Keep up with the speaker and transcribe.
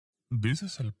This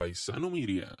is El Paisano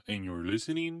Media, and you're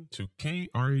listening to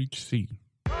KRHC.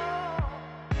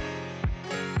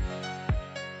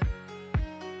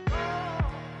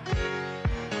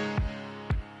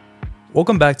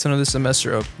 Welcome back to another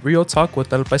semester of Rio Talk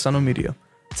with El Paisano Media.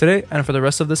 Today, and for the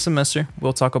rest of this semester,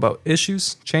 we'll talk about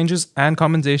issues, changes, and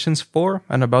commendations for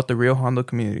and about the Rio Hondo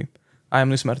community. I am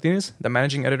Luis Martinez, the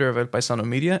managing editor of El Paisano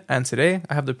Media, and today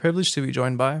I have the privilege to be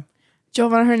joined by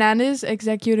Jovan Hernandez,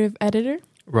 executive editor.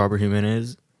 Robert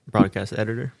Jimenez, broadcast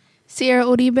editor. Sierra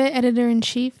Uribe,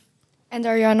 editor-in-chief. And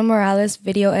Ariana Morales,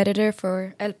 video editor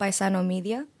for El Paisano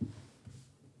Media.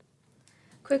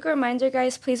 Quick reminder,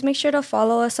 guys, please make sure to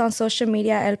follow us on social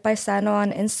media, El Paisano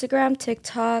on Instagram,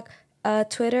 TikTok,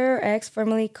 Twitter, or X,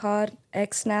 formerly called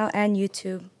X now, and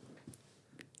YouTube.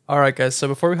 Alright guys, so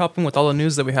before we hop in with all the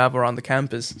news that we have around the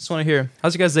campus, just want to hear,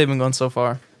 how's you guys' day been going so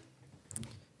far?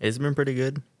 It's been pretty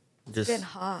good. It's been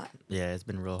hot. Yeah, it's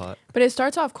been real hot. But it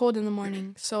starts off cold in the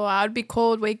morning. So I would be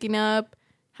cold waking up,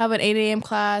 have an 8 a.m.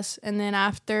 class, and then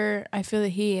after I feel the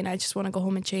heat and I just want to go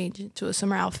home and change into a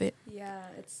summer outfit. Yeah,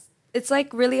 it's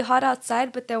like really hot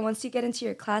outside, but then once you get into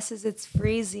your classes, it's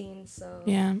freezing. So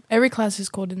Yeah, every class is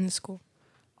cold in this school.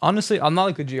 Honestly, I'm not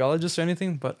like a geologist or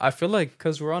anything, but I feel like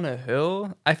because we're on a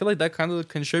hill, I feel like that kind of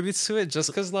contributes to it just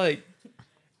because like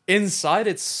inside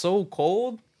it's so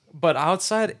cold. But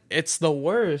outside, it's the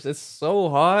worst. It's so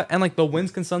hot. And, like, the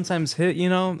winds can sometimes hit, you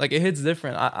know? Like, it hits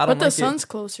different. I don't But the like sun's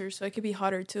closer, so it could be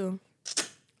hotter, too.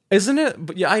 Isn't it?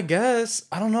 But, yeah, I guess.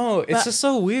 I don't know. It's just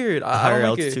so weird. I Higher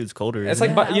don't like altitude's colder. It's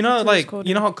isn't like, it? you know, altitude is like, colder.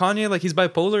 you know how Kanye, like, he's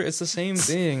bipolar? It's the same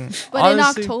thing. But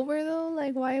Honestly, in October, though,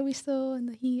 like, why are we still in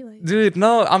the heat? Like, dude,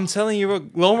 no, I'm telling you,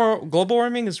 global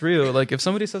warming is real. Like, if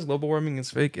somebody says global warming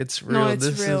is fake, it's real. No, it's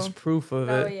this real. is proof of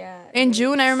oh it. yeah. In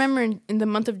June, I remember in the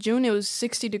month of June, it was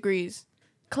 60 degrees.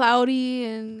 cloudy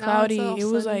and now Cloudy. it's all It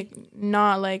was, sunny. like,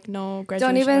 not, like, no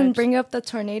graduation Don't even vibes. bring up the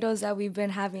tornadoes that we've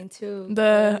been having too.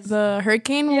 The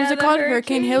hurricane, what was Yeah, it the called?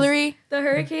 Hurricane hurricanes. Hillary? The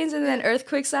hurricanes and then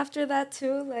earthquakes after that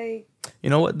too. Like You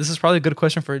know what? This is probably a good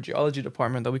question for a geology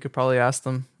department that we could probably ask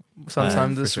them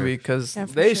sometime for this sure. week because Yeah,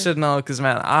 for they sure. should know. Because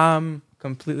man, I'm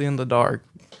completely in the dark.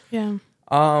 Yeah.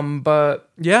 But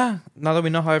yeah, now that we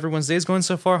know how everyone's day is going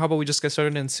so far, how about we just get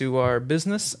started into our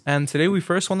business? And today we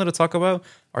first wanted to talk about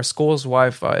our school's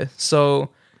Wi-Fi. So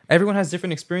everyone has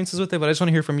different experiences with it, but I just want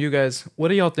to hear from you guys. What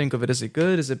do y'all think of it? Is it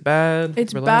good? Is it bad?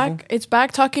 It's Reliable? back. It's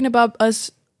back talking about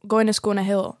us going to school on a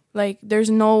hill. Like, there's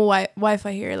no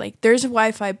Wi-Fi here. Like, there's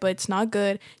Wi-Fi, but it's not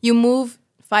good. You move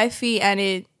 5 feet and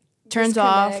it turns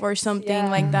off or Disconnects, something yeah.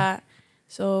 like that.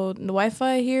 So the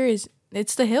Wi-Fi here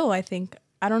it's the hill, I think.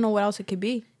 I don't know what else it could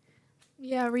be.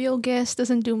 yeah, Rio-Guest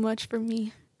doesn't do much for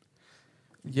me.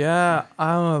 Yeah,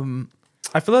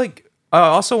 I feel like I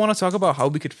also want to talk about how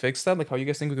we could fix that, like how you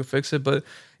guys think we could fix it. But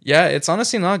yeah, it's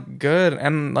honestly not good.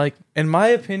 And like in my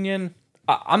opinion,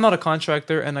 I'm not a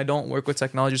contractor and I don't work with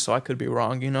technology, so I could be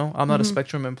wrong. You know, I'm not a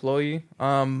Spectrum employee.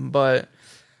 But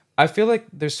I feel like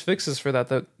there's fixes for that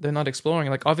they're not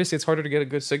exploring. Like obviously, it's harder to get a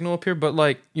good signal up here, but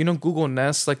like you know, Google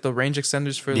Nest, like the range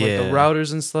extenders for like the Yeah.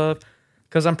 routers and stuff.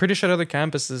 Because I'm pretty sure at other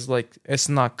campuses, like, it's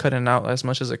not cutting out as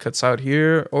much as it cuts out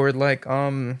here. Or, like,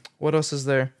 what else is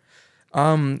there?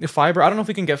 Fiber. I don't know if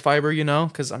we can get fiber, you know?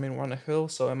 Because, I mean, we're on a hill,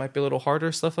 so it might be a little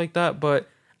harder, stuff like that. But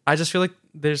I just feel like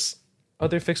there's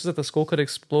other fixes that the school could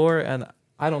explore, and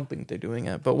I don't think they're doing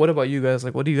it. But what about you guys?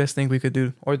 Like, what do you guys think we could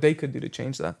do, or they could do to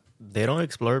change that? They don't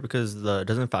explore it because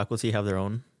doesn't faculty have their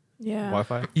own Yeah.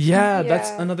 Wi-Fi? Yeah,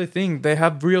 that's Yeah. another thing. They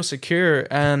have Rio Secure,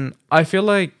 and I feel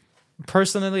like,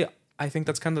 personally, I think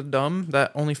that's kind of dumb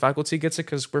that only faculty gets it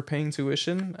because we're paying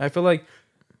tuition. I feel like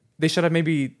they should have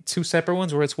maybe two separate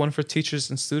ones where it's one for teachers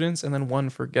and students and then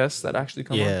one for guests that actually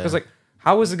come on. Yeah. Because, like,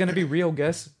 how is it going to be real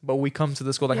guests, but we come to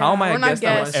the school? Like, how am I we're a not guest at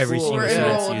my guests. Every school? single We're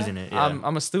student's enrolled. using it. Yeah.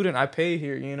 I'm a student. I pay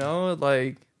here, you know?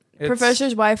 Like, it's,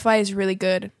 Professor's Wi-Fi is really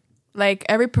good. Like,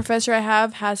 every professor I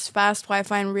have has fast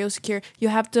Wi-Fi and real secure. You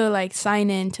have to, like, sign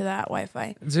in to that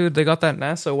Wi-Fi. Dude, they got that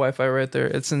NASA Wi-Fi right there.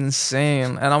 It's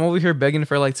insane. And I'm over here begging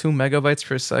for like 2 megabytes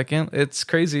per second. It's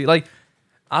crazy. Like,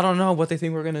 I don't know what they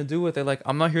think we're going to do with it. Like,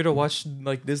 I'm not here to watch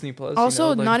like Disney Plus. Also,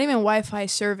 you know? Like, not even Wi-Fi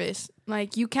service.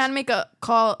 Like, you can't make a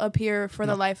call up here for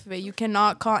the life of it. You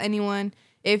cannot call anyone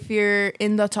if you're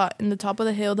in the top of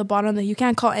the hill, the bottom of the. You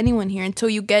can't call anyone here until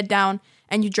you get down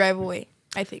and you drive away,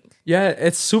 I think. Yeah,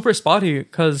 it's super spotty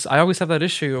because I always have that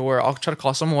issue where I'll try to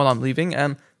call someone while I'm leaving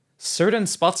and certain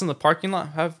spots in the parking lot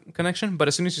have connection, but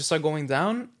as soon as you start going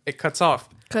down, it cuts off.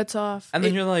 Cuts off. And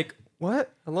then you're like,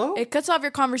 what? Hello? It cuts off your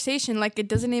conversation. Like, it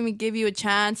doesn't even give you a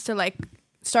chance to, like,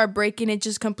 start breaking. It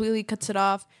just completely cuts it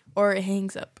off or it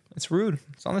hangs up. It's rude.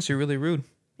 It's honestly really rude.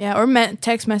 Yeah, or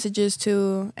text messages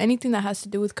to anything that has to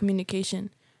do with communication.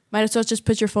 might as well just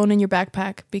put your phone in your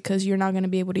backpack because you're not going to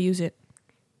be able to use it.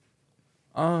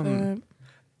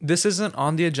 This isn't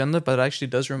on the agenda, but it actually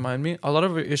does remind me. A lot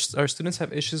of our students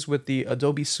have issues with the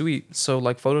Adobe Suite. So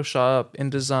like Photoshop,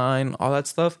 InDesign, all that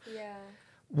stuff. Yeah.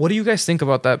 What do you guys think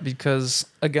about that? Because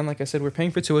again, like I said, we're paying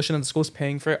for tuition and the school's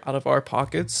paying for it out of our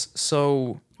pockets.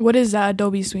 So What is that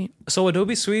Adobe Suite?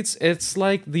 Adobe Suites, it's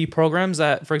like the programs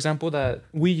that, for example, that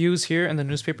we use here in the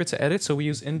newspaper to edit. So we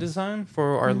use InDesign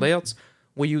for our layouts.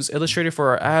 We use Illustrator for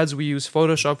our ads. We use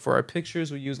Photoshop for our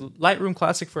pictures. We use Lightroom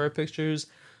Classic for our pictures.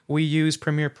 We use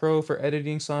Premiere Pro for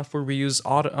editing software. We use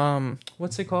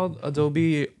what's it called?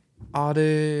 Adobe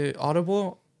Audio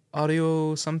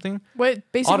something.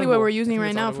 Basically Audible. what we're I using think right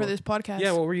it's now Audible. for this podcast.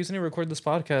 Yeah, what we're using to record this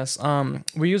podcast.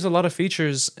 We use a lot of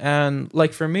features, and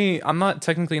like for me, I'm not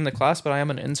technically in the class, but I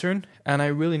am an intern, and I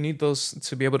really need those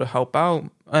to be able to help out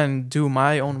and do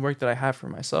my own work that I have for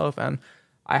myself, and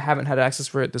I haven't had access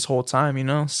for it this whole time, you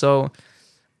know. So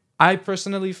I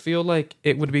personally feel like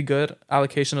it would be good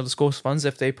allocation of the school's funds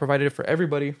if they provided it for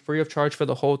everybody free of charge for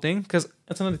the whole thing. Because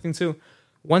that's another thing too.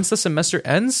 Once the semester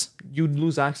ends, you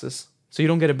lose access, so you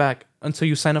don't get it back until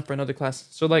you sign up for another class.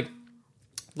 So like,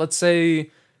 let's say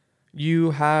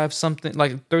you have something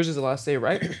like Thursday's the last day,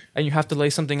 right? And you have to lay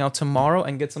something out tomorrow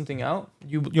and get something out.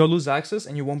 You'll lose access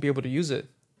and you won't be able to use it.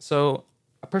 So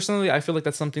personally, I feel like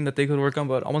that's something that they could work on.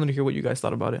 But I wanted to hear what you guys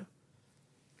thought about it.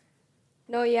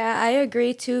 No, yeah, I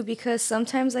agree too, because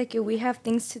sometimes like if we have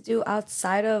things to do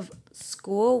outside of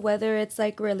school, whether it's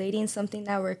like relating something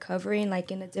that we're covering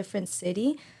like in a different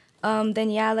city, then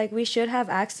yeah, like we should have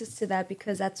access to that,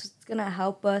 because that's what's gonna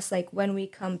help us like when we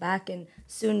come back and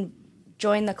soon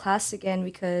join the class again.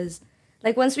 Because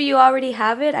like once you already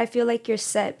have it, I feel like you're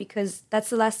set, because that's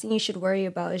the last thing you should worry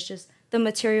about is just the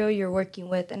material you're working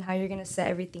with and how you're gonna set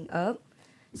everything up.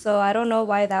 So I don't know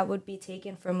why that would be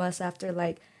taken from us after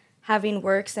like having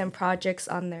works and projects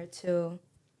on there too.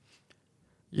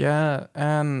 Yeah,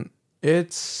 and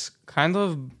it's kind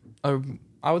of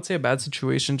I would say a bad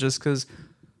situation, just because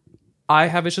I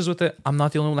have issues with it. I'm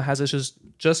not the only one that has issues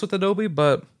just with Adobe,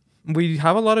 but we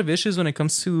have a lot of issues when it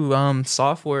comes to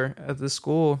software at the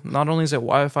school. Not only is it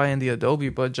Wi-Fi and the Adobe,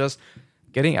 but just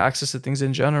getting access to things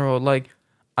in general. Like,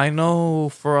 I know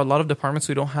for a lot of departments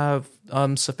we don't have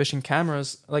sufficient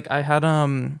cameras. Like I had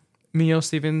Mio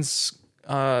Stevens,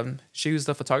 she was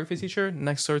the photography teacher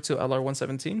next door to LR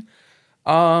 117.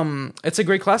 It's a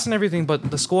great class and everything,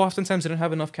 but the school oftentimes didn't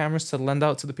have enough cameras to lend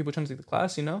out to the people trying to take the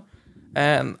class, you know?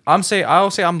 And I'll say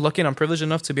I'm lucky and I'm privileged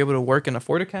enough to be able to work and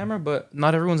afford a camera, but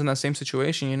not everyone's in that same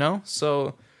situation, you know?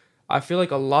 So I feel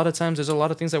like a lot of times there's a lot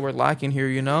of things that we're lacking here,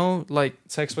 you know? Like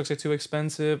textbooks are too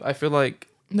expensive. I feel like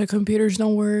The computers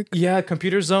don't work. yeah,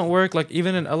 computers don't work. Like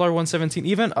even in LR 117,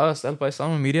 even us, El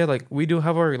Paisano Media, like we do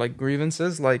have our like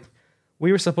grievances. Like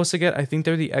we were supposed to get, I think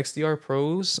they're the XDR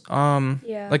Pros.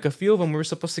 Yeah. Like a few of them, we were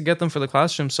supposed to get them for the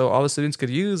classroom so all the students could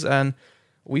use, and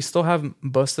we still have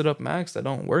busted up Macs that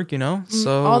don't work, you know?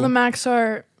 So All the Macs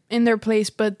are in their place,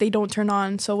 but they don't turn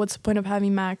on. So what's the point of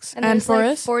having Macs? And there's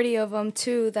like 40 of them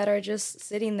too that are just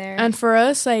sitting there. And for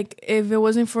us, like, if it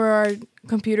wasn't for our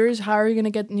computers, how are we going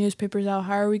to get newspapers out?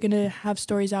 How are we going to have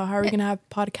stories out? How are we going to have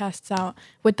podcasts out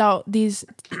without these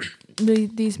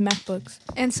MacBooks?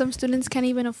 And some students can't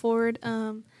even afford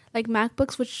like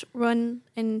MacBooks, which run,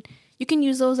 and you can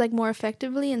use those like more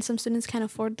effectively, and some students can't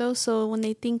afford those. So when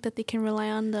they think that they can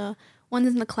rely on the ones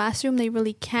in the classroom, they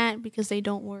really can't, because they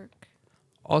don't work.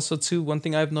 also too, one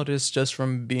thing I've noticed just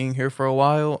from being here for a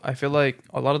while, I feel like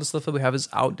a lot of the stuff that we have is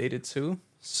outdated too.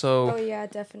 So Oh yeah,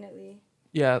 definitely.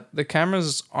 yeah, the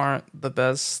cameras aren't the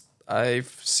best.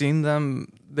 I've seen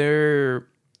them. They're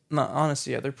not,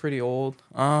 honestly, yeah, they're pretty old.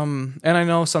 And I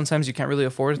know sometimes you can't really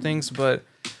afford things, but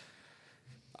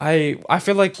I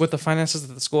feel like with the finances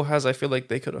that the school has, I feel like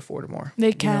they could afford more. They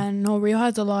you know? can. No, Rio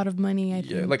has a lot of money, I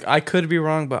think. Yeah, like I could be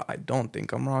wrong, but I don't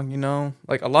think I'm wrong, you know?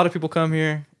 Like a lot of people come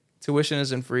here, tuition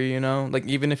isn't free, you know? Like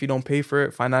even if you don't pay for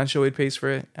it, financial aid pays for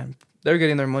it, and they're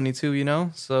getting their money too, you know?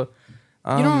 So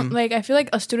You don't, like, I feel like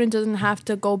a student doesn't have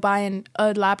to go buy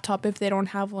a laptop if they don't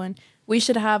have one. We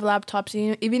should have laptops,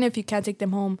 even if you can't take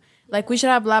them home. Like, we should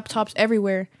have laptops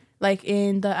everywhere, like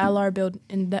in the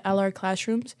LR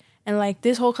classrooms. And like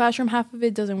this whole classroom, half of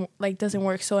it doesn't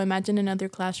work. So imagine in other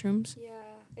classrooms. Yeah.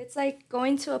 It's like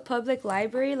going to a public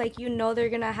library, like you know they're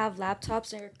going to have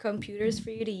laptops or computers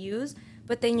for you to use,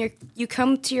 but then you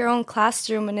come to your own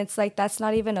classroom and it's like that's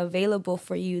not even available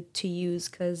for you to use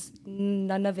cuz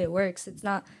none of it works. It's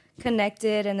not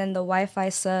connected, and then the Wi-Fi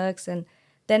sucks, and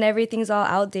then everything's all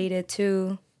outdated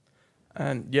too.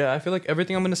 And yeah, I feel like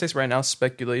everything I'm going to say right now is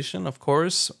speculation, of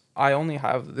course. I only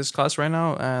have this class right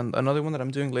now and another one that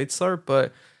I'm doing late start,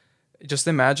 but just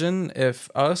imagine if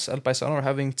us El Paisano are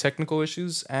having technical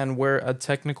issues and we're a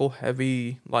technical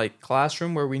heavy like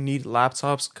classroom where we need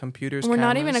laptops, computers. We're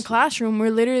not even a cameras. classroom.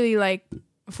 We're literally like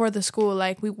for the school.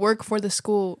 Like we work for the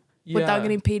school without Yeah.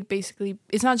 getting paid. Basically,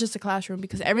 it's not just a classroom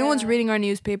because everyone's Yeah. reading our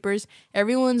newspapers.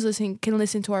 Everyone's can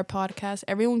listen to our podcast.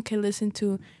 Everyone can listen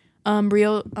to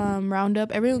Rio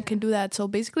Roundup. Everyone can do that. So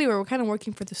basically, we're kind of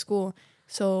working for the school.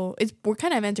 So we're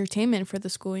kind of entertainment for the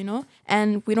school, you know.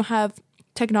 And we don't have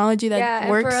technology that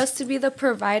works. And for us to be the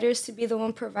providers, to be the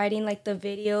one providing like the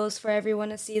videos for everyone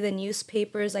to see, the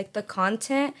newspapers, like the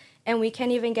content, and we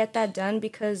can't even get that done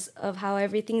because of how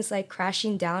everything's like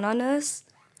crashing down on us.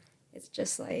 It's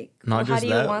just like, Not how just do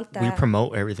you that, want that? we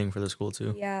promote everything for the school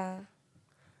too. Yeah.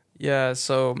 Yeah,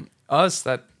 so us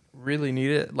that really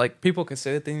need it, like people can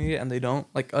say that they need it and they don't.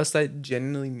 Like us that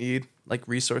genuinely need like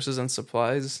resources and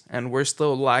supplies, and we're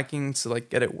still lacking to like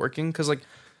get it working. Because like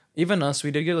even us,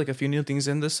 we did get like a few new things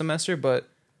in this semester, but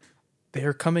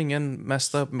they're coming in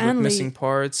messed up with And missing late.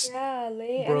 parts. Yeah,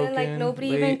 late. And then like Broken, nobody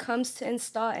even late. comes to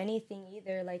install anything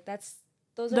either. Like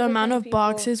those are The amount kind of people-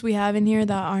 boxes we have in here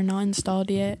that are not installed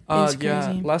yet is crazy.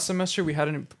 Yeah, last semester we had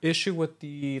an issue with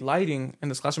the lighting in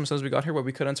this classroom as soon as we got here where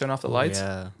we couldn't turn off the lights.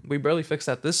 Yeah. We barely fixed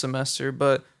that this semester,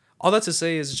 but all that to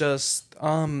say is just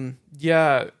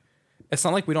yeah, it's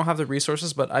not like we don't have the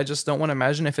resources, but I just don't want to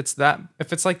imagine if it's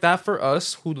like that for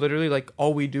us who literally like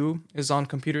all we do is on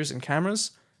computers and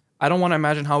cameras. I don't want to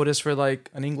imagine how it is for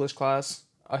like an English class,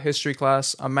 a history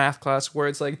class, a math class where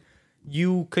it's like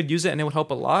you could use it and it would help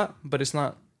a lot, but it's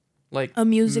not like A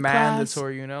music class.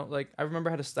 mandatory, you know. Like I remember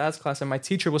I had a stats class and my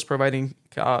teacher was providing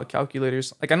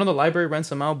calculators. Like I know the library rents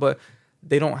them out, but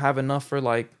they don't have enough for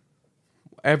like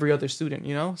every other student,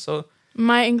 you know. So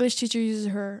My English teacher uses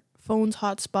her phone's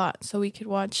hotspot so we could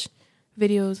watch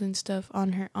videos and stuff on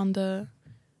the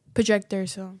projector.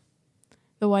 So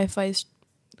the Wi-Fi is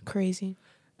crazy.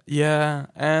 yeah,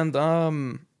 and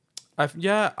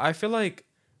I feel like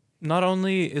not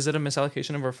only is it a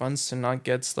misallocation of our funds to not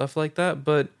get stuff like that,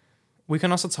 but we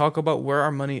can also talk about where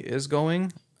our money is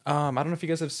going. I don't know if you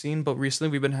guys have seen, but recently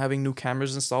we've been having new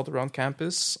cameras installed around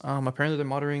campus. Apparently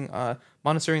they're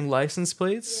monitoring license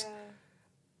plates. Yeah.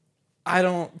 I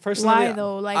don't personally. Why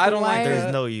though? Like I don't why like There's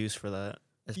that. no use for that,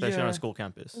 especially on Yeah. a school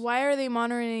campus. Why are they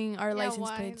monitoring our license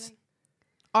why? plates? Like,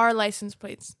 Our license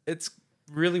plates. It's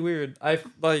really weird. I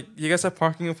like you guys have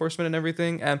parking enforcement and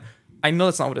everything, and I know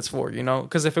that's not what it's for, you know.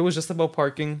 Because if it was just about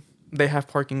parking, they have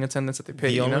parking attendants that they pay.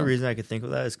 The you only know? reason I could think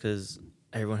of that is because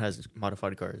everyone has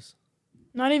modified cars.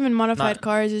 Not even modified Not-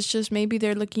 cars. It's just maybe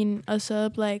they're looking us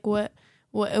up. Like what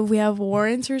if we have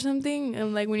warrants or something,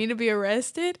 and like we need to be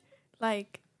arrested?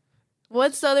 Like,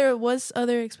 what's the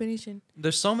other explanation?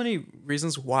 There's so many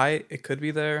reasons why it could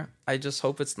be there. I just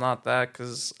hope it's not that,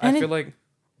 because I And feel like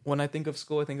when I think of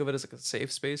school, I think of it as like a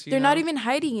safe space. They're not even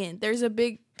hiding it. There's a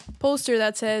big poster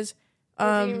that says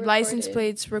We're being license recorded.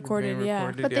 plates recorded. being Yeah.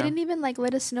 recorded. but Yeah. they didn't even like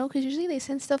let us know because usually they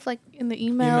send stuff like in the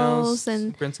emails,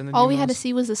 and prints in the all we had to emails.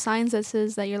 see was the signs that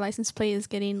says that your license plate is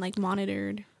getting like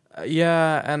monitored.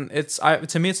 Yeah, and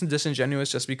to me it's disingenuous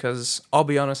just because I'll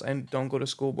be honest, I don't go to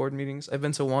school board meetings. I've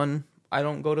been to one. I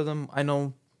don't go to them. I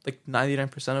know like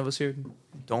 99% of us here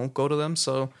don't go to them,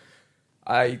 so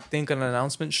I think an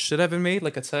announcement should have been made,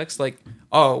 like a text, like,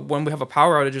 oh, when we have a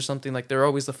power outage or something, like they're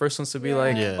always the first ones to be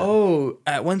like, Yeah. oh,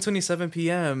 at 1:27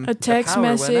 p.m. A the text power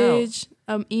went out. message,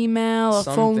 email, a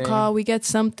phone Something. call. We get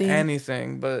something.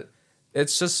 Anything, but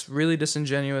it's just really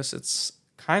disingenuous. It's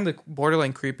kind of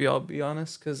borderline creepy, I'll be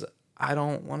honest, because I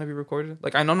don't want to be recorded.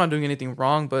 Like, I know I'm not doing anything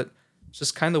wrong, but it's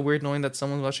just kind of weird knowing that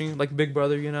someone's watching you, like Big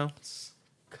Brother, you know. It's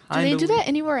Do they kinda do that weird.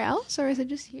 anywhere else, or is it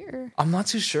just here? I'm not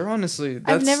too sure, honestly. I've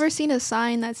That's- never seen a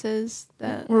sign that says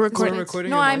that We're it's-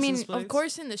 recording No, your I license mean, plates? of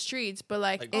course, in the streets, but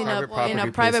like, Like in private a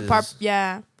property private park. places.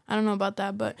 Yeah, I don't know about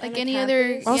that, but On like the any other.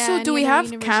 campus? also, yeah, do any we other have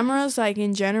university. cameras like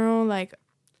in general, like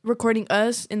recording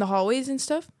us in the hallways and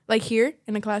stuff, like here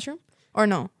in the classroom, or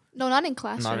no? No, not in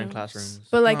classrooms. Not in classrooms.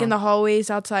 But like in No. the hallways,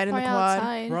 outside in the Probably quad.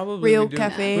 outside. Probably Rio we do.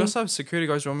 Cafe. We also have security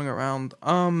guards roaming around.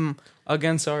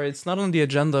 Again, sorry, it's not on the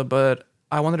agenda, but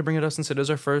I wanted to bring it up since it is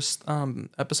our first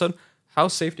episode. How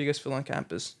safe do you guys feel on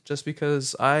campus? Just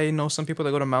because I know some people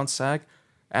that go to Mount Sac,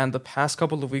 and the past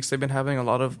couple of weeks they've been having a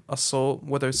lot of assault,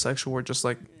 whether it's sexual or just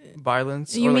like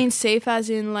violence. You or, mean like, safe as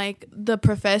in like the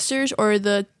professors or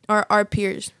our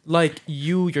peers? like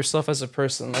you yourself as a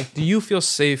person? Like, do you feel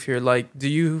safe here? Like, do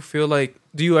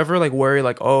you ever like worry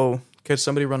like, oh, could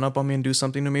somebody run up on me and do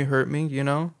something to me, hurt me? You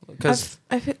know, because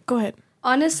I feel, go ahead.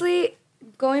 Honestly,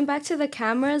 going back to the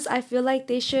cameras, I feel like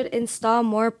they should install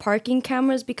more parking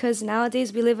cameras because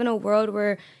nowadays we live in a world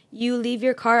where you leave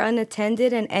your car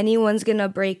unattended and anyone's gonna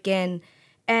break in.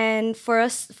 And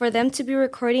for them to be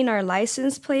recording our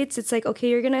license plates, it's like, okay,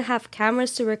 you're going to have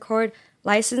cameras to record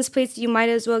license plates. You might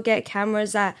as well get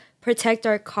cameras that protect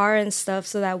our car and stuff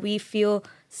so that we feel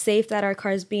safe that our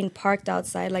car is being parked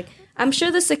outside. Like, I'm sure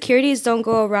the securities don't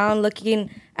go around looking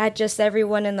at just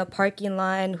everyone in the parking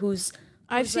lot and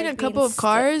I've seen like a couple of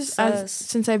cars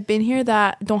since I've been here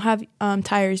that don't have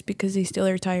tires because they steal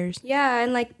their tires. Yeah,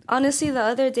 and like honestly, the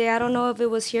other day, I don't know if it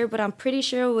was here, but I'm pretty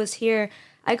sure it was here.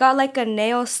 I got like a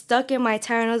nail stuck in my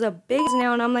tire, and it was a big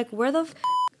nail, and I'm like,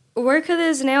 where could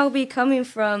this nail be coming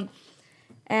from?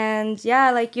 And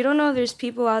yeah, like you don't know there's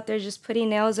people out there just putting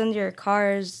nails under your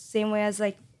cars, same way as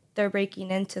like they're breaking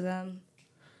into them.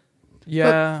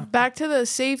 Yeah. But back to the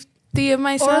safety of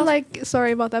myself. Or like,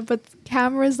 sorry about that, but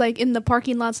cameras like in the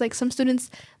parking lots, like some students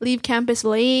leave campus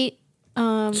late.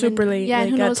 Super late, Yeah, like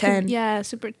who at knows? 10. Yeah,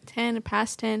 super 10 or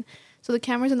past 10. So the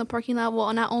cameras in the parking lot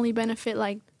will not only benefit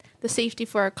like the safety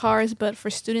for our cars, but for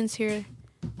students here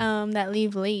that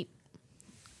leave late.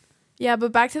 Yeah,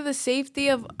 but back to the safety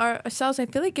of ourselves. I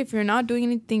feel like if you're not doing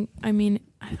anything, I mean,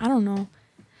 I don't know.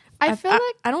 I feel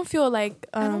like I don't feel like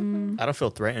I don't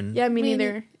feel threatened. yeah, me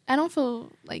neither. I don't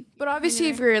feel like. But obviously,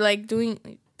 if you're like doing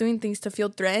things to feel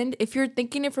threatened, if you're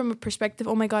thinking it from a perspective,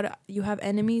 oh my god, you have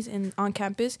enemies on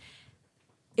campus.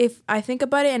 If I think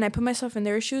about it and I put myself in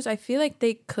their shoes, I feel like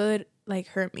they could like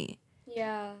hurt me.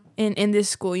 Yeah. In this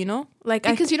school, you know, like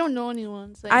Because you don't know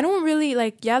anyone. Like, I don't really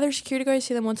like. Yeah, there's security guards. I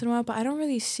see them once in a while, but I don't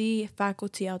really see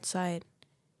faculty outside.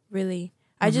 Really,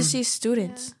 I just see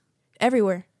students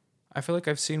everywhere. I feel like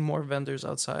I've seen more vendors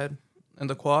outside in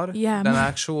the quad Yeah, than more.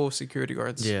 actual security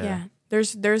guards. Yeah.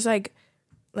 There's like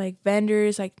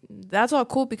vendors, like that's all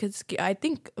cool because I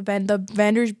think the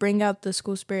vendors bring out the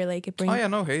school spirit. Like it brings. Oh yeah,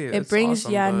 no, hey, It it's brings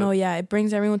awesome, but it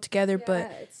brings everyone together.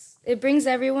 But It brings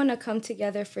everyone to come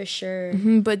together for sure.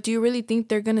 but do you really think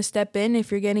they're gonna step in if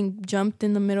you're getting jumped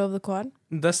in the middle of the quad?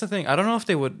 that's the thing. I don't know if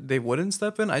they wouldn't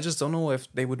step in. I just don't know if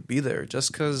they would be there.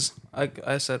 Just because, like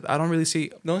I said, I don't really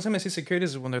see. The only time I see security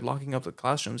is when they're locking up the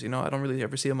classrooms. You know, I don't really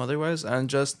ever see them otherwise. And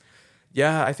just,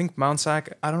 yeah, I think Mount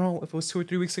Sac. I don't know if it was 2 or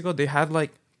 3 weeks ago. They had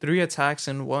like 3 attacks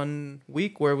in 1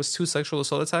 week, where it was 2 sexual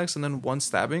assault attacks and then 1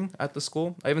 stabbing at the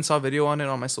school. I even saw a video on it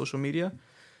on my social media,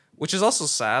 which is also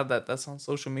sad that that's on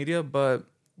social media. But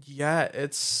yeah,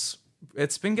 it's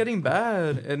been getting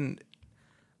bad, and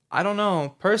I don't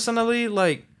know. Personally,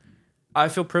 like, I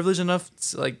feel privileged enough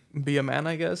to, like, be a man,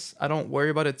 I guess. I don't worry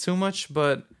about it too much,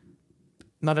 but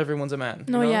not everyone's a man.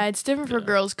 No, you know? yeah, it's different for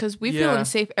girls because we feel Yeah.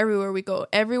 unsafe everywhere we go.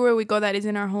 Everywhere we go that is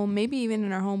in our home, maybe even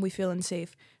in our home, we feel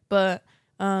unsafe. But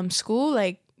school,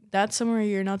 like, that's somewhere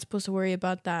you're not supposed to worry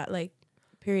about that, like,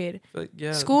 period. But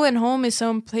yeah. School and home is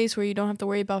some place where you don't have to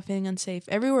worry about feeling unsafe.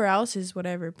 Everywhere else is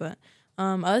whatever. But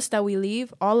us that we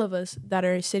leave, all of us that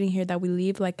are sitting here that we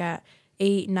leave like at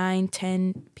 8, 9,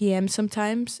 10 p.m.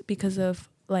 sometimes because of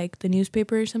like the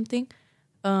newspaper or something.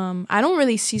 I don't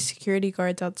really see security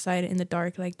guards outside in the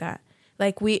dark like that.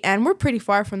 Like we're pretty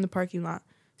far from the parking lot.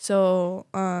 So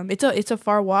it's a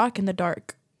far walk in the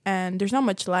dark, and there's not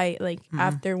much light like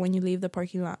after when you leave the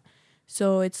parking lot.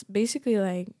 So it's basically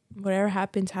like whatever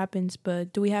happens.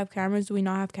 But do we have cameras? Do we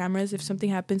not have cameras? If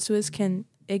something happens to us, can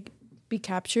it be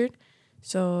captured?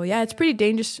 So yeah, it's pretty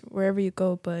dangerous wherever you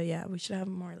go. But yeah, we should have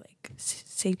more like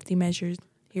safety measures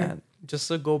here. And just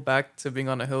to go back to being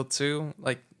on a hill too,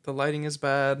 like the lighting is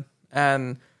bad,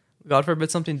 and God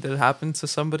forbid something did happen to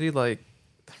somebody, like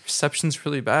the reception's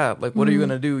really bad. Like, what are you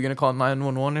gonna do? You're gonna call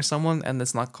 911 or someone, and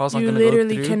it's not calls not You gonna go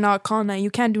literally through. cannot call that.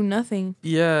 You can't do nothing.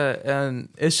 Yeah, and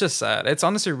it's just sad. It's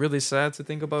honestly really sad to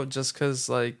think about, just because,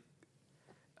 like,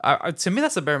 to me,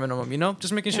 that's the bare minimum, you know?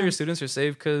 Just making sure your students are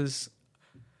safe, because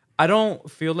I don't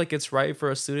feel like it's right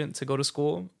for a student to go to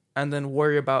school and then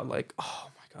worry about, like, oh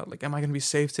my God, like, am I going to be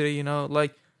safe today, you know?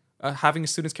 Like, having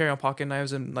students carry on pocket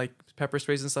knives and, like, pepper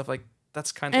sprays and stuff, like,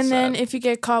 that's kind of sad. And then if you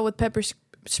get caught with pepper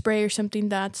spray or something,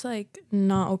 that's, like,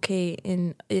 not okay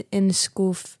in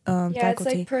school Yeah, faculty.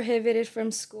 it's like prohibited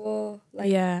from school.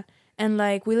 Like, yeah. And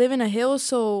like we live in a hill,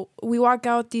 so we walk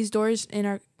out these doors in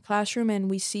our classroom and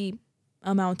we see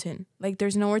a mountain. Like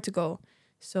there's nowhere to go.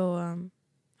 So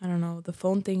I don't know. The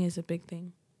phone thing is a big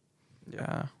thing.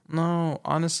 Yeah. No,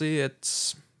 honestly,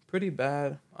 it's pretty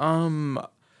bad.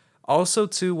 Also,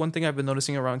 too, one thing I've been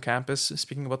noticing around campus,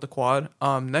 speaking about the quad,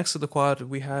 next to the quad,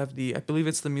 we have I believe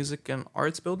it's the Music and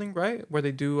Arts building, right? Where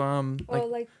they do,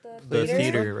 like The theater,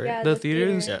 theater, right? Yeah, the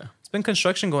theaters. Yeah. It's been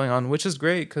construction going on, which is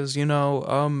great because, you know,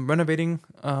 renovating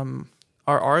our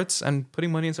arts and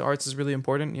putting money into arts is really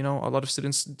important. You know, a lot of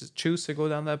students choose to go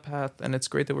down that path, and it's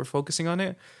great that we're focusing on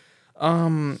it.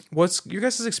 What's your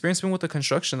guys' experience been with the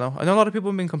construction, though? I know a lot of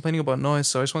people have been complaining about noise,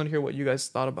 so I just wanted to hear what you guys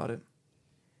thought about it.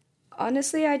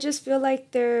 Honestly, I just feel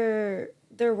like they're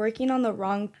working on the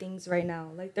wrong things right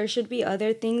now. Like there should be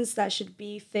other things that should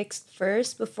be fixed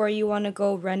first before you want to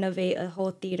go renovate a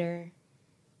whole theater.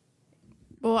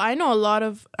 Well, I know a lot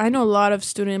of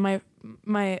student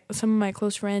my some of my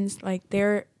close friends, like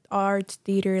their arts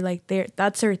theater, like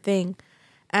that's their thing,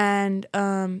 and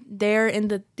they're in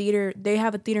the theater. They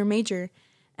have a theater major,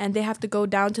 and they have to go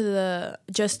down to the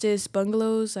Justice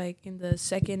bungalows, like in the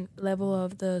second level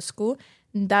of the school.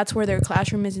 And that's where their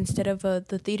classroom is instead of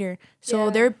the theater. So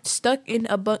Yeah. they're stuck in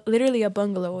literally a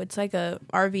bungalow. It's like a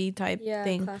RV type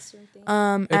thing. Classroom thing. It's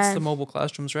the And- mobile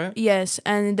classrooms, right? Yes,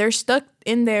 and they're stuck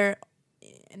in there.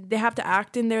 They have to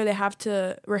act in there. They have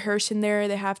to rehearse in there.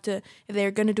 They have to, if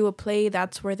they're going to do a play,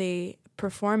 that's where they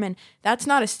perform. And that's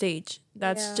not a stage.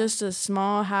 That's Yeah. just a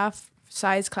small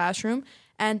half-size classroom.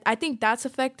 And I think that's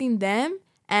affecting them.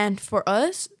 And for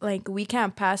us, like we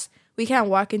can't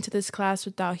walk into this class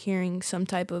without hearing some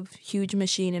type of huge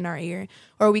machine in our ear.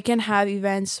 Or we can have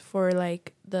events for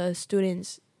like the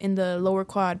students in the lower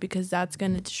quad because that's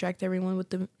going to distract everyone with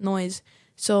the noise.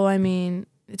 So, I mean,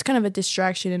 it's kind of a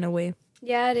distraction in a way.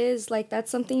 Yeah, it is. Like,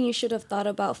 that's something you should have thought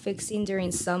about fixing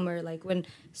during summer. Like, when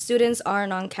students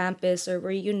aren't on campus or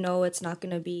where you know it's not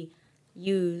going to be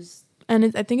used.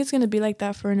 And I think it's going to be like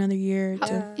that for another year or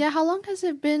two. Yeah. Yeah, how long has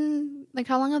it been? Like,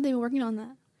 how long have they been working on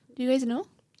that? Do you guys know?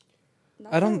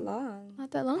 Not I don't- that long.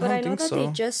 Not that long. But don't I know think that so.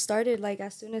 they just started, like,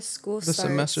 as soon as school The starts.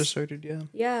 semester started, yeah.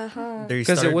 Yeah, huh? They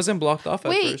Because it started- wasn't blocked off at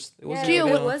Wait, first. It Yeah, wasn't Gio, it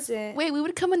even- wasn't. Wait, we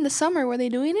would come in the summer. Were they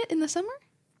doing it in the summer?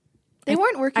 They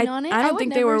weren't working on it. I don't would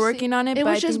think they were never working on it, It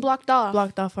but was I just think blocked off.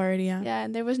 blocked off already, yeah. Yeah,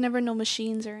 and there was never no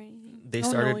machines or anything. They No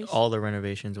started noise. all the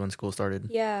renovations when school started.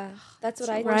 Yeah, that's what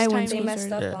So I right when think they school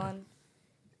messed up started. on.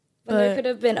 But there But- could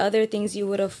have been other things you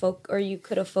would have you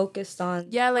could have focused on.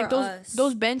 Yeah, like for those us.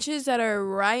 those benches that are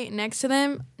right next to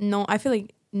them. No, I feel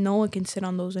like no one can sit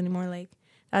on those anymore. Like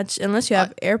that's unless you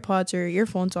have AirPods or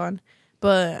earphones on.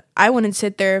 But I wouldn't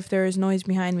sit there if there is noise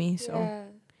behind me. So, Yeah.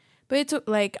 but it's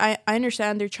like I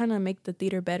understand they're trying to make the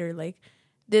theater better. Like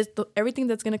everything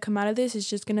that's gonna come out of this is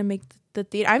just gonna make the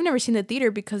theater. I've never seen the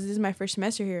theater because this is my first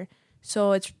semester here.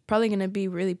 So it's probably gonna be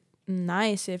really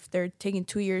nice if they're taking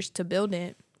 2 years to build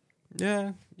it.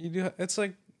 Yeah, you do. It's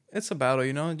like it's a battle,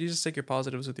 you know. You just take your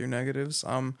positives with your negatives.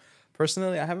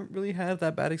 Personally, I haven't really had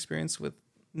that bad experience with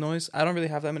noise. I don't really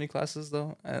have that many classes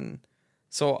though, and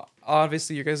so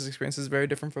obviously your guys' experience is very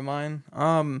different from mine.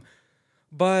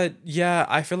 But yeah,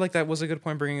 I feel like that was a good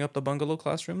point bringing up the bungalow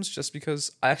classrooms, just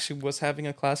because I actually was having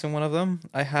a class in one of them.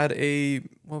 I had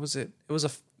what was it? It was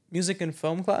a music and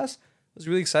film class. I was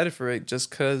really excited for it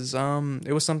just because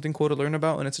it was something cool to learn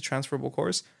about, and it's a transferable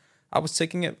course. I was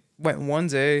taking it, went one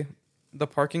day. The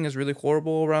parking is really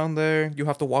horrible around there. You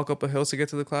have to walk up a hill to get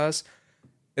to the class.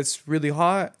 It's really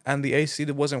hot, and the AC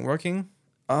that wasn't working.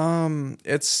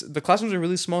 The classrooms are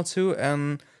really small too,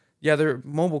 and yeah, they're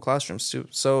mobile classrooms too.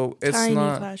 So it's Tiny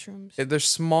not. classrooms. They're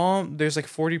small. There's like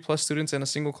 40 plus students in a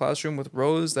single classroom with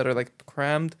rows that are like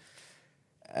crammed,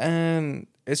 and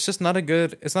it's just not a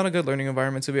good. It's not a good learning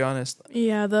environment, to be honest.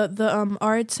 Yeah, the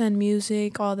arts and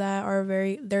music, all that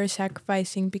they're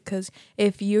sacrificing because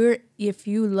if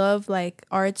you love like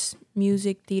arts,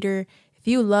 music, theater, if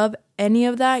you love any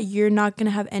of that, you're not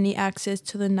gonna have any access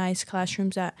to the nice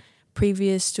classrooms that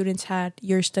previous students had.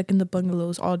 You're stuck in the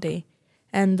bungalows all day,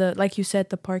 and like you said,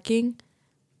 the parking.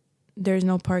 There's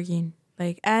no parking,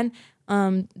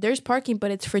 there's parking,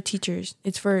 but it's for teachers.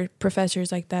 It's for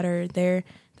professors like that are there.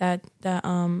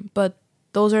 But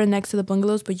those are next to the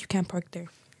bungalows, but you can't park there.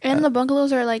 And the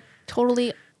bungalows are like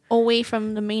totally away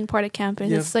from the main part of campus.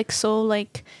 Yeah. It's like so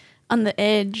like on the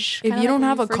edge. If kinda you like don't when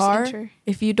have you a first car, enter.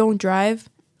 if you don't drive,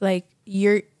 like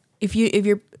if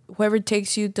you're whoever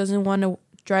takes you doesn't want to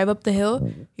drive up the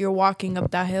hill, you're walking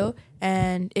up that hill.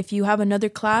 And if you have another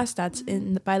class that's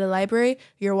by the library,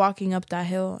 you're walking up that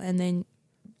hill, and then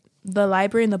the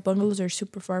library and the bungalows are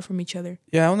super far from each other.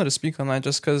 Yeah, I wanted to speak on that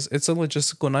just because it's a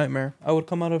logistical nightmare. I would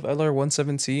come out of LR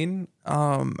 117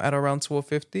 at around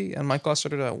 12:50, and my class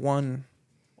started at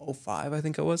 1:05, I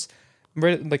think it was.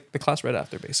 Right, like the class right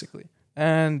after, basically.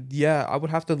 And yeah, I would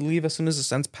have to leave as soon as the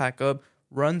sends pack up,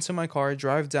 run to my car,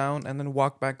 drive down, and then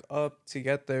walk back up to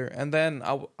get there. And then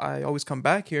I always come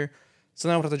back here, so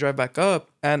then I would have to drive back up.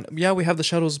 And yeah, we have the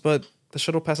shuttles, but the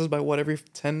shuttle passes by every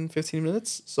 10, 15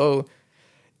 minutes? So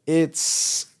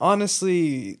it's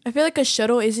honestly, I feel like a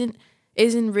shuttle isn't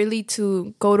really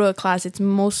to go to a class. It's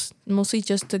mostly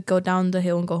just to go down the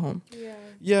hill and go home.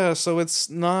 yeah, so it's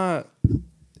not,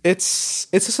 it's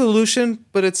a solution,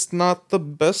 but it's not the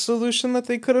best solution that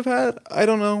they could have had. I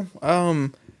don't know.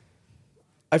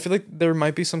 I feel like there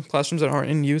might be some classrooms that aren't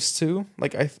in use too.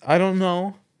 Like I don't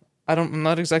know. I'm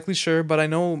not exactly sure, but I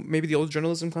know maybe the old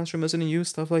journalism classroom isn't in use,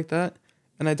 stuff like that.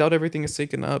 And I doubt everything is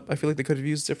taken up. I feel like they could have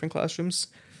used different classrooms.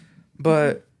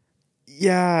 But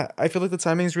yeah, I feel like the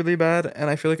timing is really bad, and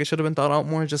I feel like it should have been thought out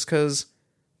more just because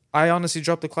I honestly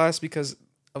dropped the class because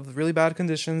of the really bad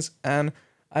conditions, and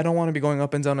I don't want to be going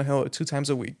up and down a hill 2 times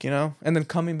a week, and then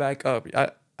coming back up.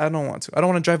 I don't want to. I don't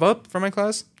want to drive up for my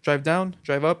class, drive down,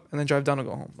 drive up, and then drive down and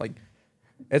go home. Like,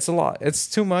 it's a lot. It's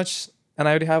too much, and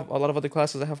I already have a lot of other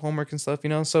classes. I have homework and stuff,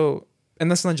 So, and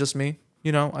that's not just me.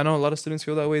 I know a lot of students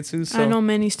feel that way too. So I know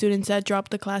many students that drop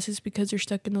the classes because they're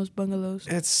stuck in those bungalows.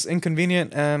 it's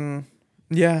inconvenient, and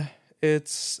yeah,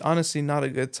 it's honestly not a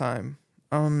good time.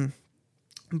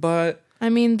 But I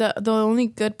mean, the only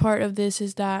good part of this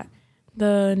is that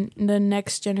the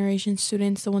next generation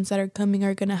students, the ones that are coming,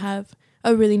 are gonna have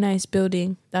a really nice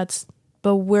building.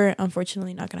 But we're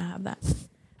unfortunately not gonna have that.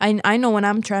 I know when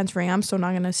I'm transferring, I'm still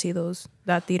not gonna see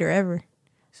that theater ever.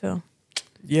 So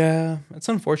yeah, it's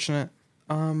unfortunate.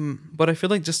 But I feel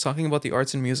like just talking about the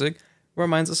arts and music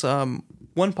reminds us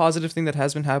one positive thing that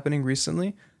has been happening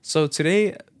recently. So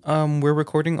today we're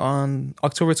recording on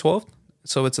October 12th,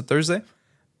 so it's a Thursday.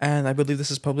 And I believe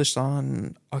this is published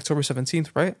on October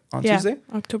 17th, right? On Tuesday?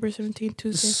 October 17th,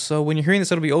 Tuesday. So when you're hearing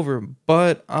this, it'll be over.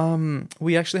 But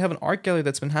we actually have an art gallery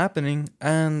that's been happening.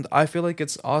 And I feel like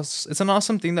it's an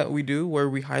awesome thing that we do where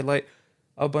we highlight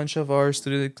a bunch of our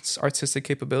students' artistic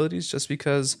capabilities just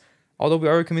because although we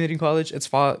are a community college,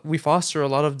 we foster a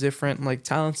lot of different like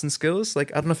talents and skills.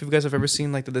 Like, I don't know if you guys have ever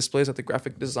seen like the displays that the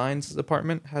graphic designs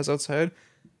department has outside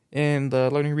in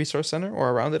the Learning Resource Center, or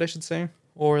around it, I should say.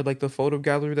 Or like the photo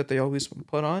gallery that they always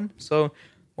put on. So I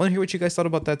want to hear what you guys thought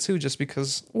about that too, just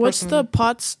because. What's the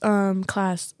pots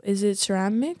class? Is it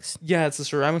ceramics? Yeah, it's the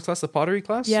ceramics class, the pottery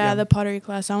class. Yeah, the pottery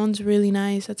class. That one's really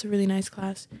nice. That's a really nice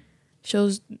class.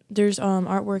 Shows there's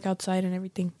artwork outside and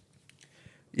everything.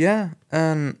 Yeah,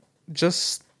 and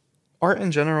just art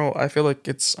in general, I feel like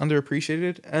it's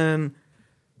underappreciated. And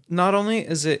not only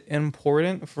is it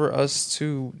important for us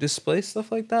to display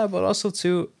stuff like that, but also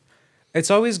to it's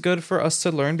always good for us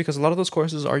to learn because a lot of those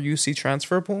courses are UC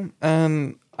transferable.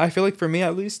 And I feel like for me,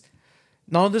 at least,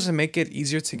 not only does it make it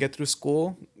easier to get through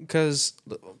school, because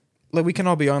like we can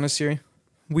all be honest here,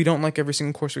 we don't like every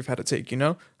single course we've had to take,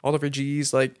 all of our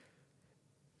GEs. Like,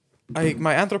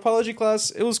 my anthropology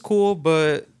class, it was cool,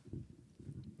 but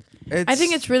I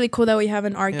think it's really cool that we have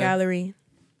an art gallery.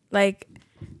 Like,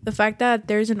 the fact that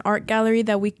there's an art gallery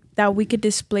that we could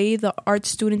display the art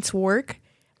students' work.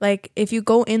 Like, if you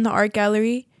go in the art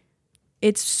gallery,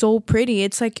 it's so pretty.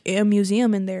 It's like a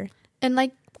museum in there. And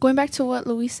like going back to what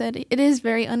Louise said, it is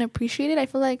very unappreciated. I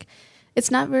feel like it's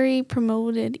not very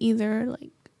promoted either. Like,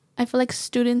 I feel like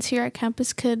students here at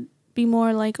campus could be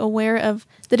more like aware of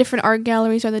the different art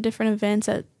galleries or the different events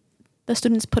that the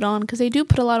students put on, because they do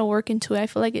put a lot of work into it. I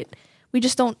feel like we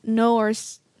just don't know or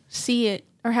see it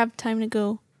or have time to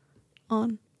go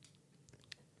on.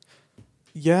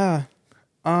 Yeah.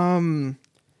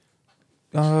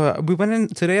 We went in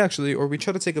today actually, or we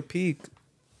tried to take a peek.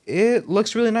 It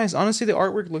looks really nice. Honestly, the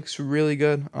artwork looks really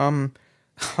good. I'm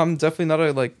definitely not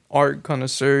a like art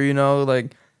connoisseur,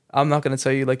 like I'm not gonna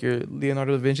tell you like your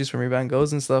Leonardo da Vinci's from your Van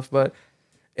Goghs and stuff, but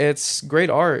it's great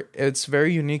art. It's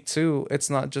very unique too. It's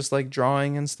not just like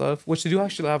drawing and stuff, which they do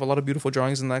actually have a lot of beautiful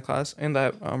drawings in that class, in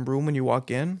that room when you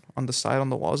walk in on the side on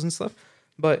the walls and stuff.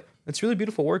 But it's really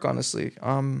beautiful work, honestly.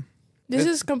 This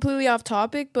is completely off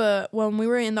topic, but when we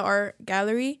were in the art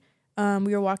gallery,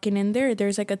 we were walking in there.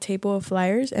 There's like a table of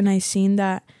flyers, and I seen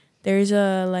that there's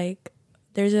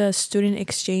a student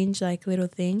exchange like little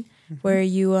thing where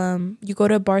you go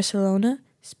to Barcelona,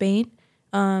 Spain,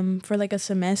 for like a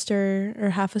semester or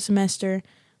half a semester,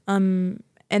 and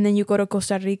then you go to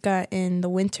Costa Rica in the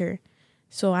winter.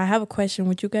 So I have a question: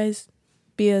 would you guys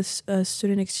be a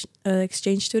student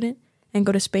exchange student and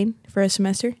go to Spain for a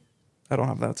semester? I don't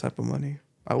have that type of money.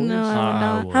 I wish. No, I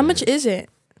would not. How much is it?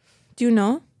 Do you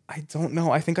know? I don't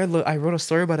know. I think I wrote a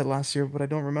story about it last year, but I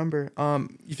don't remember.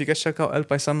 If you guys check out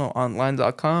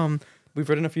elpaisanoonline.com, we've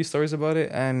written a few stories about it,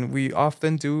 and we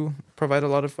often do provide a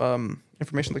lot of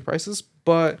information like prices.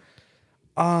 But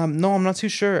no, I'm not too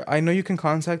sure. I know you can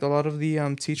contact a lot of the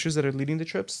teachers that are leading the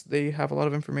trips. They have a lot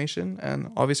of information,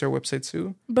 and obviously our website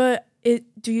too. But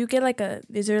do you get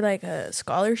is there like a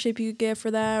scholarship you get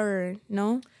for that, or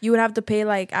no? You would have to pay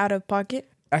like out of pocket?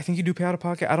 I think you do pay out of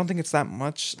pocket. I don't think it's that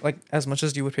much, like as much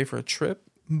as you would pay for a trip,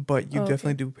 but you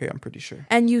definitely do pay, I'm pretty sure.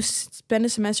 And you spend a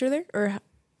semester there, or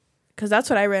because that's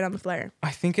what I read on the flyer.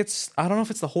 I think I don't know if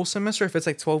it's the whole semester, if it's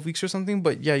like 12 weeks or something,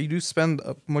 but yeah, you do spend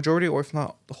a majority, or if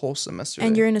not the whole semester.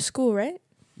 And there. you're in a school, right?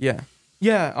 Yeah.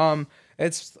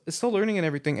 it's still learning and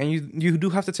everything, and you do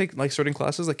have to take like certain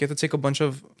classes. Like you have to take a bunch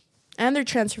of And they're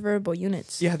transferable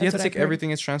units. yeah. You have That's to what take I've heard.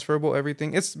 everything. It's transferable.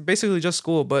 Everything. It's basically just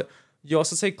school, but you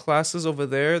also take classes over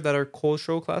there that are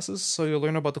cultural classes. So you'll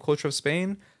learn about the culture of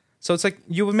Spain. So it's like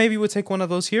you would take one of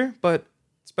those here, but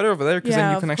it's better over there because then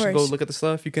Yeah, you can of actually course. go look at the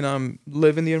stuff. You can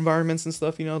live in the environments and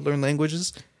stuff. Learn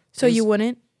languages. So you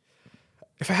wouldn't?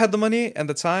 If I had the money and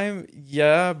the time,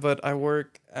 yeah, but I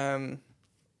work and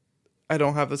I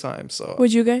don't have the time. So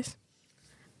Would you guys?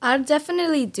 I'd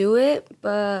definitely do it,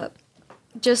 but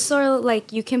just so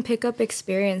like you can pick up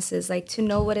experiences, like to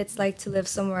know what it's like to live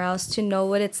somewhere else, to know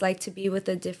what it's like to be with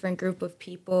a different group of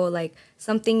people, like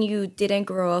something you didn't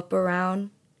grow up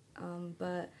around.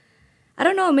 But I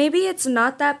don't know, maybe it's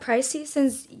not that pricey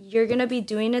since you're going to be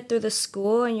doing it through the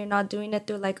school and you're not doing it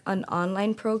through like an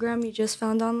online program you just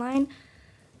found online.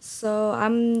 So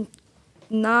I'm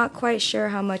not quite sure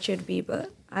how much it'd be,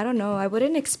 but I don't know. I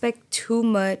wouldn't expect too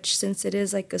much since it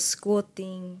is like a school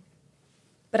thing.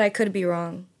 But I could be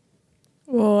wrong.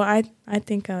 Well, I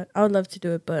think I would love to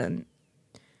do it, but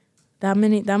that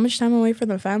much time away from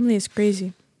the family is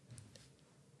crazy.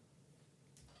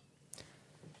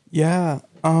 yeah.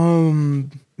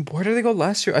 Where did they go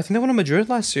last year? I think they went to Madrid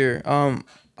last year. I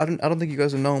don't think you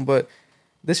guys have known, but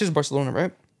this year's Barcelona,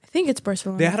 right? I think it's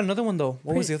Barcelona. They had another one though.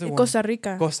 What was the other one? Costa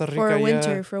Rica. Costa Rica, for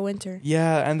winter. yeah. For winter.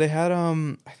 Yeah, and they had I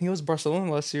think it was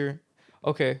Barcelona last year.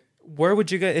 Okay, where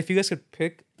would you guys, if you guys could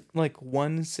pick like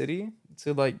one city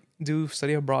to like do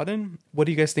study abroad in? What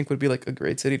do you guys think would be like a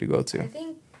great city to go I to?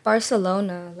 think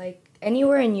Barcelona, like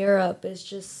anywhere in Europe, is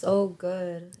just so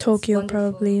good. It's Tokyo,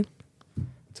 wonderful. probably.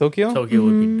 Tokyo. Tokyo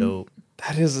would be dope.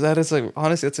 That is like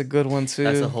honestly, it's a good one too.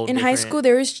 That's a whole. In high different- school,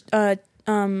 there was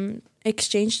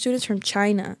exchange students from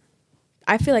China.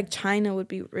 I feel like China would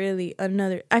be really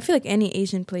another. I feel like any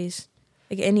Asian place,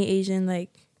 like any Asian, like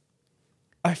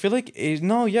I feel like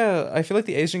I feel like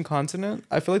the Asian continent.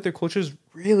 I feel like their culture is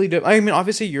really different. I mean,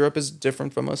 obviously Europe is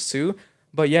different from us too,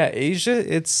 but yeah, Asia,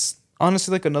 it's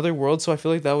honestly like another world. So I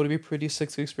feel like that would be pretty sick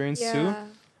to experience too.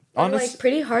 But Honest- like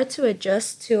pretty hard to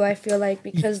adjust to, I feel like,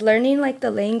 because learning like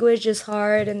the language is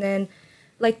hard, and then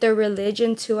like their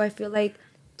religion too. I feel like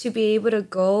to be able to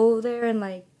go there and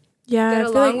like yeah, get I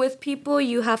feel along like with people,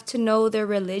 you have to know their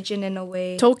religion in a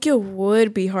way. Tokyo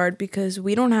would be hard because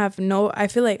we don't have no. I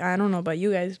feel like I don't know about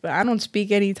you guys, but I don't speak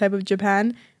any type of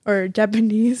Japan or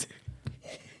Japanese.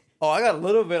 Oh, I got a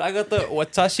little bit. I got the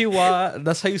watashi wa.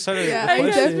 That's how you started. Yeah, the I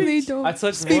question. definitely don't I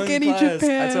took speak one any class.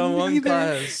 Japan I took one either.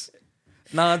 class.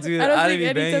 Nah, dude, I don't I'd speak be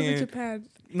any type banging. of Japan.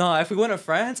 No, if we went to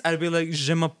France, I'd be like,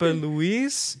 je m'appelle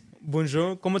Luis.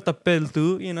 Bonjour, comment t'appelles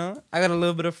tu? I got a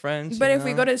little bit of French. But you if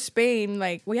we know? go to Spain,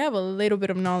 like we have a little bit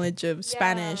of knowledge of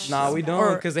Spanish. Nah, we don't,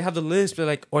 Or- because they have the list. They're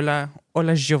like, hola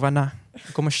Giovanna,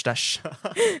 ¿cómo estás?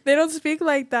 They don't speak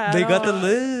like that. They at got the all.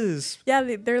 list. Yeah,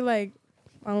 they're like,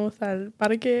 vamos al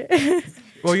parque.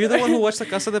 Well, you're the one who watched La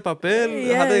Casa de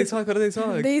Papel. How do they Yes. talk? How do they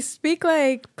talk? They speak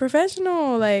like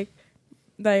professional, like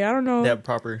I don't know. That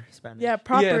proper Spanish. Yeah,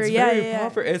 proper. Yeah, it's Yeah, very yeah.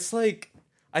 proper. It's like,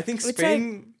 I think It's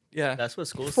Spain. yeah. That's what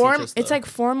schools Form. teach us. It's though. like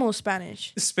formal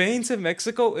Spanish. Spain to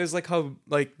Mexico is like how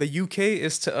like the UK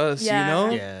is to us, Yeah. you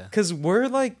know? Yeah. Because we're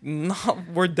like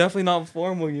we're definitely not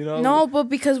formal, you know? No, but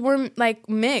because we're like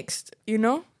mixed, you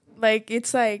know, like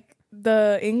it's like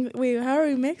wait, how are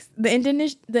we mixed? The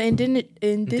indigenous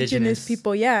Indigenous.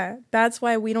 people. Yeah, that's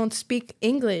why we don't speak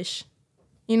English.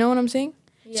 You know what I'm saying?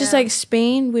 It's just Yeah. like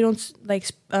Spain, we don't like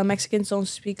Mexicans don't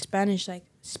speak Spanish, like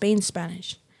Spain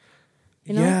Spanish.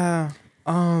 You know? Yeah.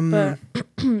 But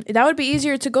that would be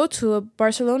easier to go to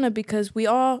Barcelona because we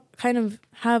all kind of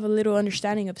have a little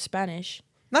understanding of Spanish.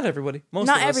 Not everybody. Most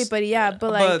Not of us. everybody, yeah, but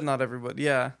But like, not everybody.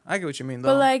 Yeah. I get what you mean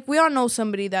though. but like, we all know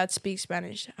somebody that speaks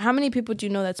Spanish. How many people do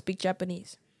you know that speak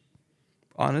Japanese?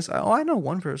 I know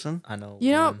one person. I know.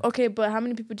 You know, one. okay, but how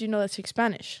many people do you know that speak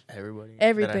Spanish? Everybody.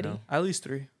 Everybody. that I know. At least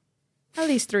 3. At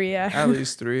least 3, yeah. At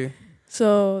least 3.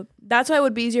 So that's why it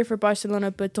would be easier for Barcelona,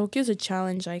 but Tokyo's a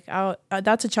challenge. Like,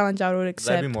 that's a challenge I would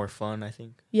accept. That'd be more fun, I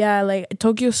think. Yeah, like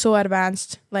Tokyo's so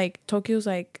advanced. Like Tokyo's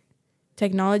like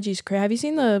technology's crazy. Have you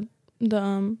seen the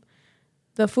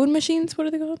food machines? What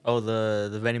are they called? Oh,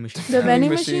 the vending machine. The vending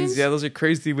machines? Yeah, those are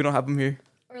crazy. We don't have them here.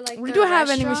 Or like We the do have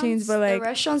vending machines, restaurants. but, like- the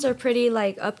restaurants are pretty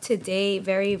like up to date,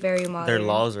 very very modern. Their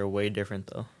laws are way different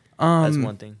though. That's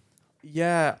one thing.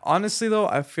 Yeah, honestly though,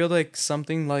 I feel like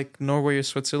something like Norway or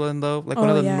Switzerland though, like one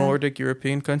Oh, of the yeah. Nordic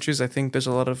European countries, I think there's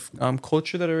a lot of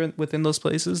culture that are within those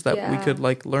places that we Yeah. could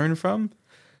like learn from.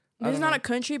 I It's don't not know. a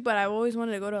country, but I've always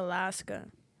wanted to go to Alaska.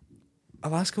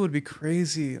 Alaska would be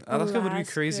crazy. Alaska would be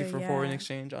crazy Alaska, for foreign yeah.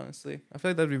 exchange, honestly. I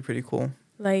feel like that'd be pretty cool.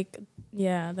 Like,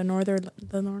 yeah, the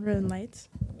northern lights.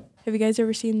 Have you guys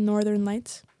ever seen Northern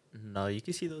Lights? No, you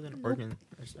can see those in Oregon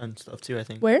and stuff too. I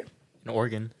think Where? in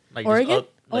Oregon, like Oregon? Just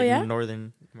up, Oh, like yeah?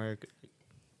 Northern America.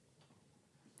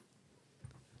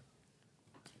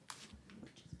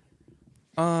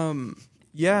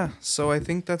 Yeah, so I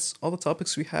think that's all the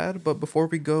topics we had. But before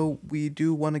we go, we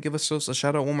do want to give ourselves a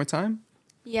shout out one more time.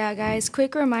 Yeah, guys,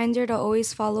 quick reminder to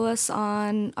always follow us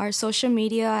on our social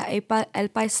media, El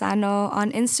Paisano,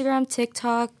 on Instagram,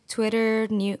 TikTok, Twitter,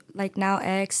 now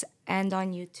X, and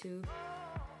on YouTube.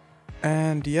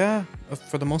 And yeah,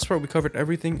 for the most part, we covered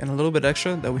everything and a little bit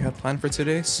extra that we had planned for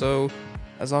today. So,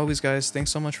 as always, guys,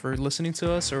 thanks so much for listening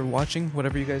to us or watching,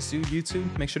 whatever you guys do,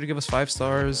 YouTube. Make sure to give us 5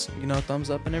 stars, thumbs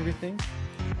up and everything.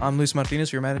 I'm Luis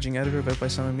Martinez, your managing editor of El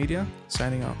Paisano Media,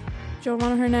 signing out.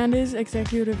 Giovanna Hernandez,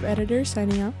 executive editor,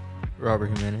 signing out.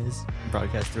 Robert Jimenez,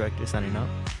 broadcast director, signing out.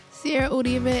 Sierra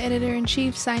Uribe,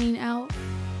 editor-in-chief, signing out.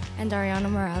 And Ariana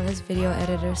Morales, video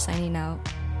editor, signing out.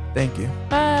 Thank you.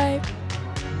 Bye.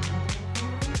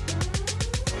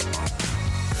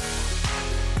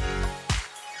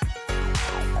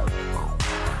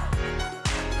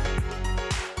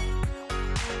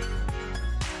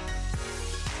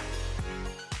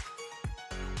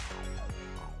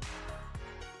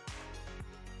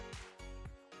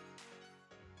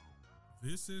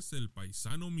 This is El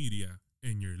Paisano Media,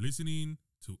 and you're listening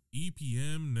to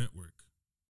EPM Network.